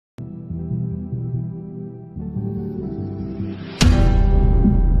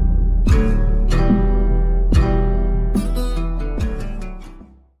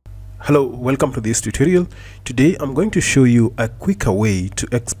Hello, welcome to this tutorial. Today I'm going to show you a quicker way to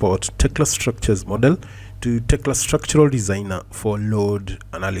export Tekla structures model to Tekla structural designer for load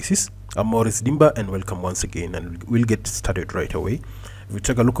analysis. I'm Maurice Dimba and welcome once again, and we'll get started right away. If you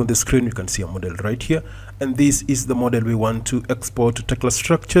take a look on the screen, you can see a model right here, and this is the model we want to export to Tekla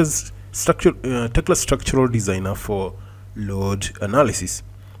structural designer for load analysis.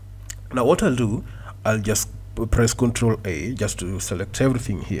 Now what I'll do, I'll just press Ctrl A just to select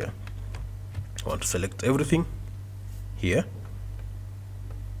everything here. I want to select everything here.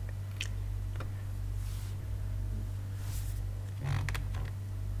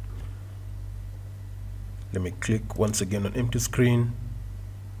 Let me click once again on empty screen.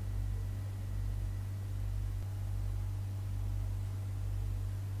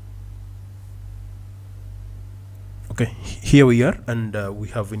 Okay, here we are, and we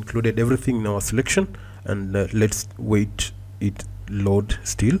have included everything in our selection, and let's wait it load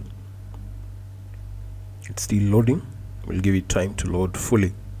still. It's still loading. We'll give it time to load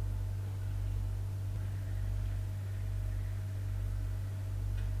fully.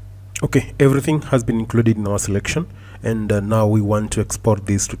 Okay, everything has been included in our selection, and now we want to export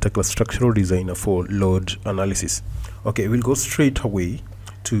this to Tekla structural designer for load analysis. Okay, we'll go straight away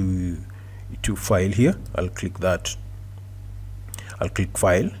to file here. I'll click that. I'll click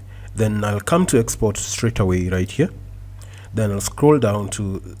file, then I'll come to export straight away right here. Then I'll scroll down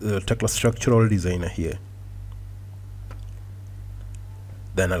to Tekla structural designer here.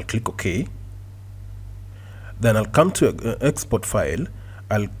 Then I'll click OK. Then I'll come to export file.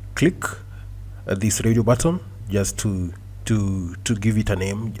 I'll click this radio button just to give it a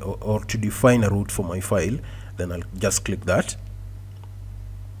name or to define a route for my file. Then I'll just click that.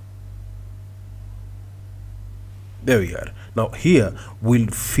 There we are. Now here we'll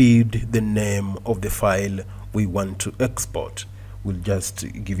feed the name of the file we want to export. We'll just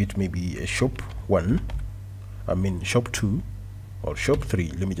give it maybe a shop 1, shop 2, or shop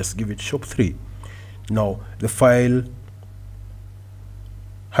 3. Let me just give it shop 3. Now the file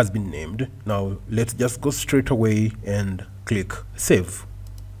has been named. Now let's just go straight away and click save.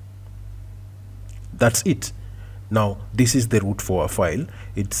 That's it. Now this is the root for our file.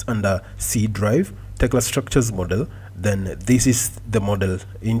 It's under C drive, Tekla structures model. Then this is the model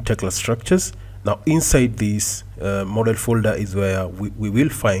in Tekla structures. Now inside this model folder is where we will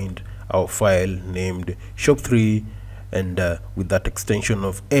find our file named shop3 and with that extension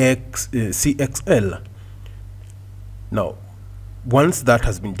of CXL. Now once that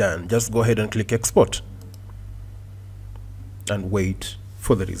has been done, just go ahead and click export and wait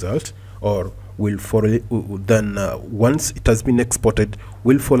for the result, or we'll follow it. Then once it has been exported,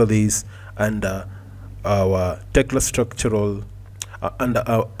 we'll follow this under our Tekla structural under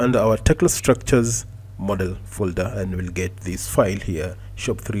our Tekla structures model folder, and we'll get this file here,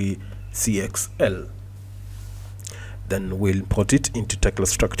 shop3 CXL. Then we'll import it into Tekla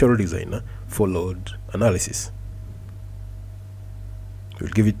structural designer for load analysis.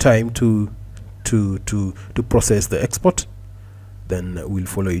 We'll give it time to process the export, then we'll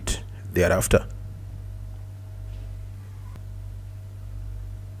follow it thereafter.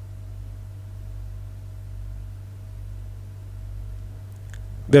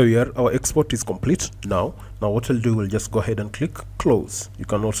 There we are. Our export is complete. Now what I'll do, we'll just go ahead and click close. You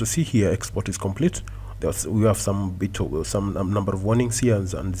can also see here export is complete. We have some number of warnings here,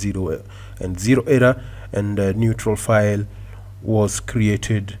 and zero error, and neutral file was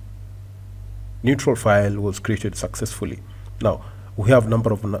created. Neutral file was created successfully. Now we have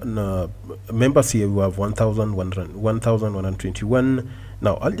number of members here. We have 1,121.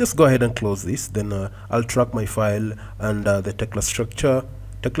 Now I'll just go ahead and close this. Then I'll track my file and the Tekla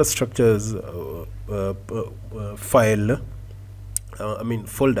structures file.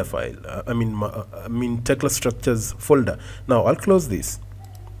 Folder file. Tekla structures folder. Now I'll close this.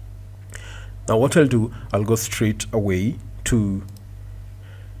 Now what I'll do, I'll go straight away to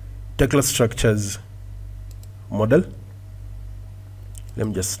Tekla structures model. Let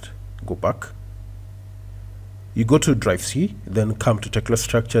me just go back. You go to drive C, then come to Tekla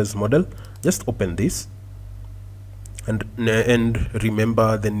structures model. Just open this, and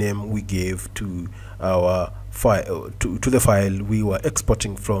remember the name we gave to our file, to the file we were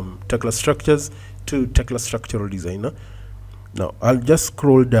exporting from Tekla structures to Tekla structural designer. Now I'll just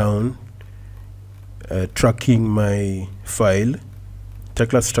scroll down, tracking my file,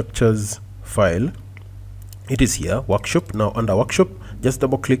 Tekla structures file. It is here, workshop. Now under workshop, just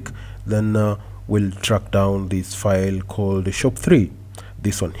double click, then we'll track down this file called shop3,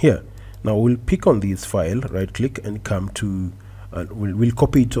 this one here. Now we'll pick on this file, right click, and come to we'll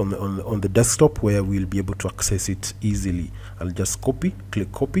copy it on the desktop where we'll be able to access it easily. I'll just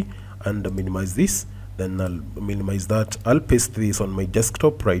click copy, and minimize this. Then I'll minimize that. I'll paste this on my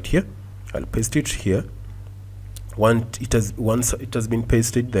desktop right here. I'll paste it here. Once it has been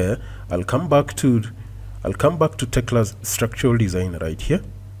pasted there, I'll come back to Tekla's structural design right here.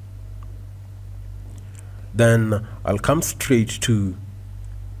 Then I'll come straight to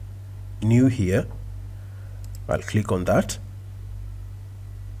new here. I'll click on that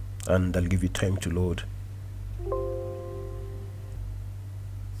and I'll give it time to load.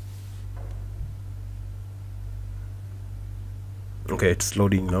 Okay, it's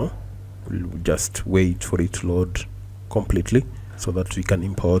loading now. We'll just wait for it to load completely so that we can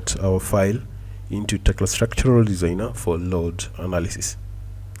import our file into Tekla Structural Designer for load analysis.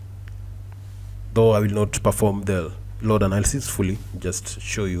 Though I will not perform the load analysis fully, just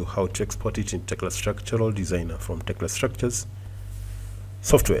show you how to export it in Tekla Structural Designer from Tekla Structures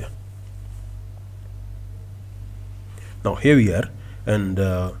software. Now here we are, and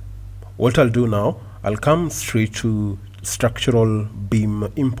what I'll do now, I'll come straight to structural beam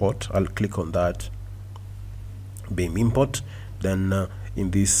import. I'll click on that beam import. Then in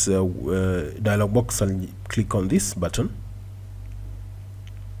this dialog box, I'll click on this button.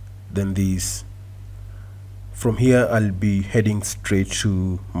 Then this, from here I'll be heading straight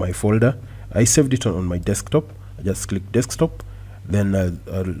to my folder. I saved it on my desktop. I just click desktop, then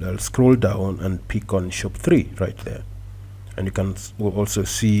I'll scroll down and pick on shop 3 right there, and you can also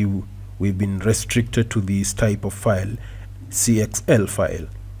see we've been restricted to this type of file, CXL file.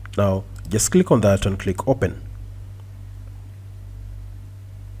 Now just click on that and click open.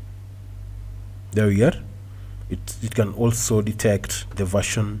 There we are. It can also detect the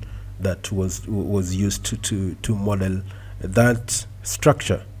version that was used to model that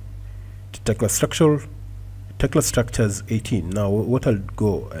structure. Tekla Structures 18. Now what I'll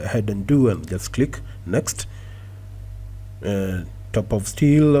go ahead and do, and just click next. Top of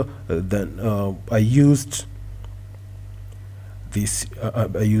steel. Then I used this.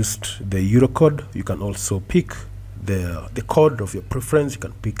 I used the Euro code. You can also pick the code of your preference. You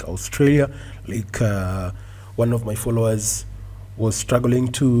can pick Australia. Like one of my followers was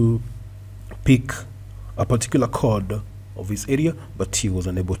struggling to pick a particular code of his area, but he was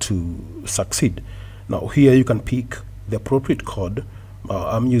unable to succeed. Now here you can pick the appropriate code.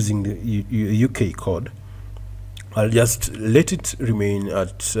 I'm using the UK code. I'll just let it remain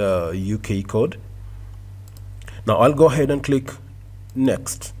at UK code. Now I'll go ahead and click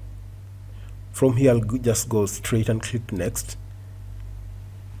next. From here I'll just go straight and click next.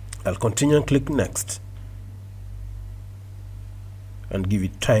 I'll continue and click next and give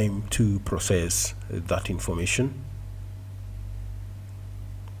it time to process that information.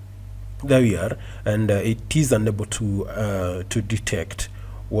 There we are, and it is unable to detect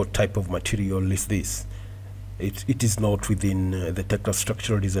what type of material is this. It is not within the Tekla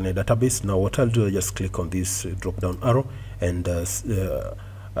Structural Designer database. Now what I'll do, I just click on this drop down arrow and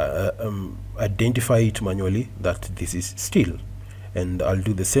identify it manually that this is steel, and I'll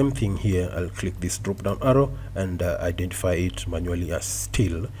do the same thing here. I'll click this drop down arrow and identify it manually as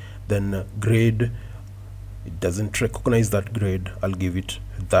steel. Then grade, it doesn't recognize that grade. I'll give it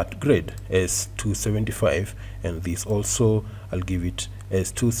that grade as 275, and this also I'll give it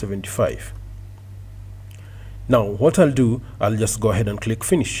as 275. Now what I'll do, I'll just go ahead and click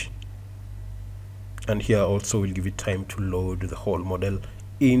finish, and here also we'll give it time to load the whole model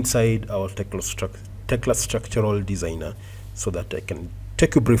inside our Tekla Structural Designer, so that I can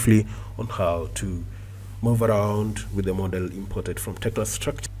take you briefly on how to move around with the model imported from Tekla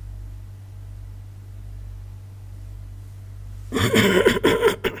Structure.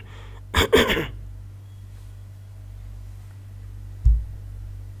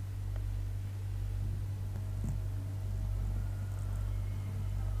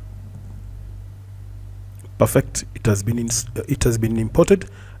 Perfect. It has been imported,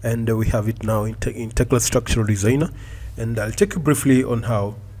 and we have it now in Tekla Structural Designer. And I'll take you briefly on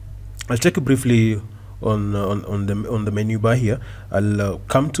how. I'll take you briefly on the menu bar here. I'll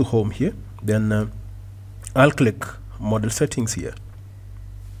come to home here. Then I'll click model settings here.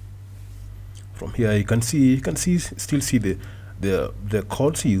 From here you can still see the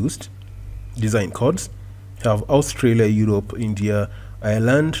codes used, design codes. Have Australia, Europe, India,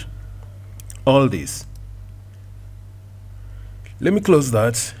 Ireland, all these. Let me close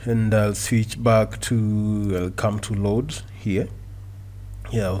that, and I'll switch back to, I'll come to load here.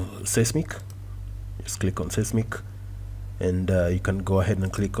 Here, seismic. Just click on seismic, and you can go ahead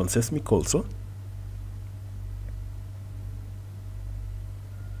and click on seismic also.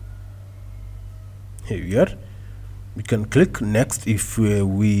 Here we are. We can click next if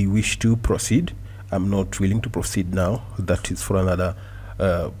we wish to proceed. I'm not willing to proceed now. That is for another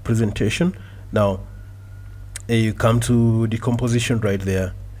presentation. Now you come to decomposition right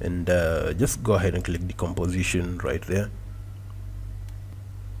there, and just go ahead and click decomposition right there.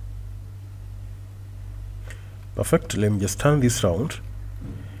 Perfect. Let me just turn this round.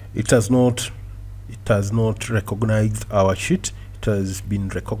 It has not recognized our sheet. It has been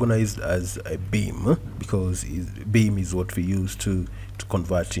recognized as a beam, because beam is what we use to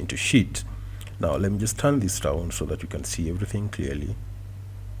convert into sheet. Now let me just turn this round so that you can see everything clearly.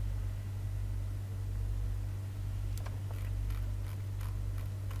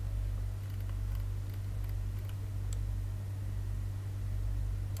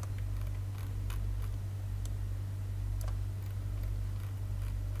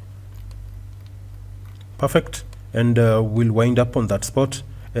 Perfect. And we'll wind up on that spot,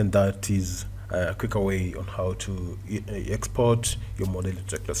 and that is a quicker way on how to export your model to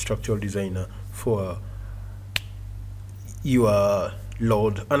Tekla Structural Designer for your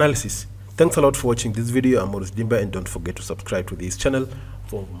load analysis. Thanks a lot for watching this video. I'm Morris Dimba, and don't forget to subscribe to this channel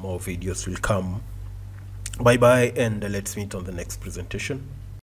for more videos will come. Bye bye, and let's meet on the next presentation.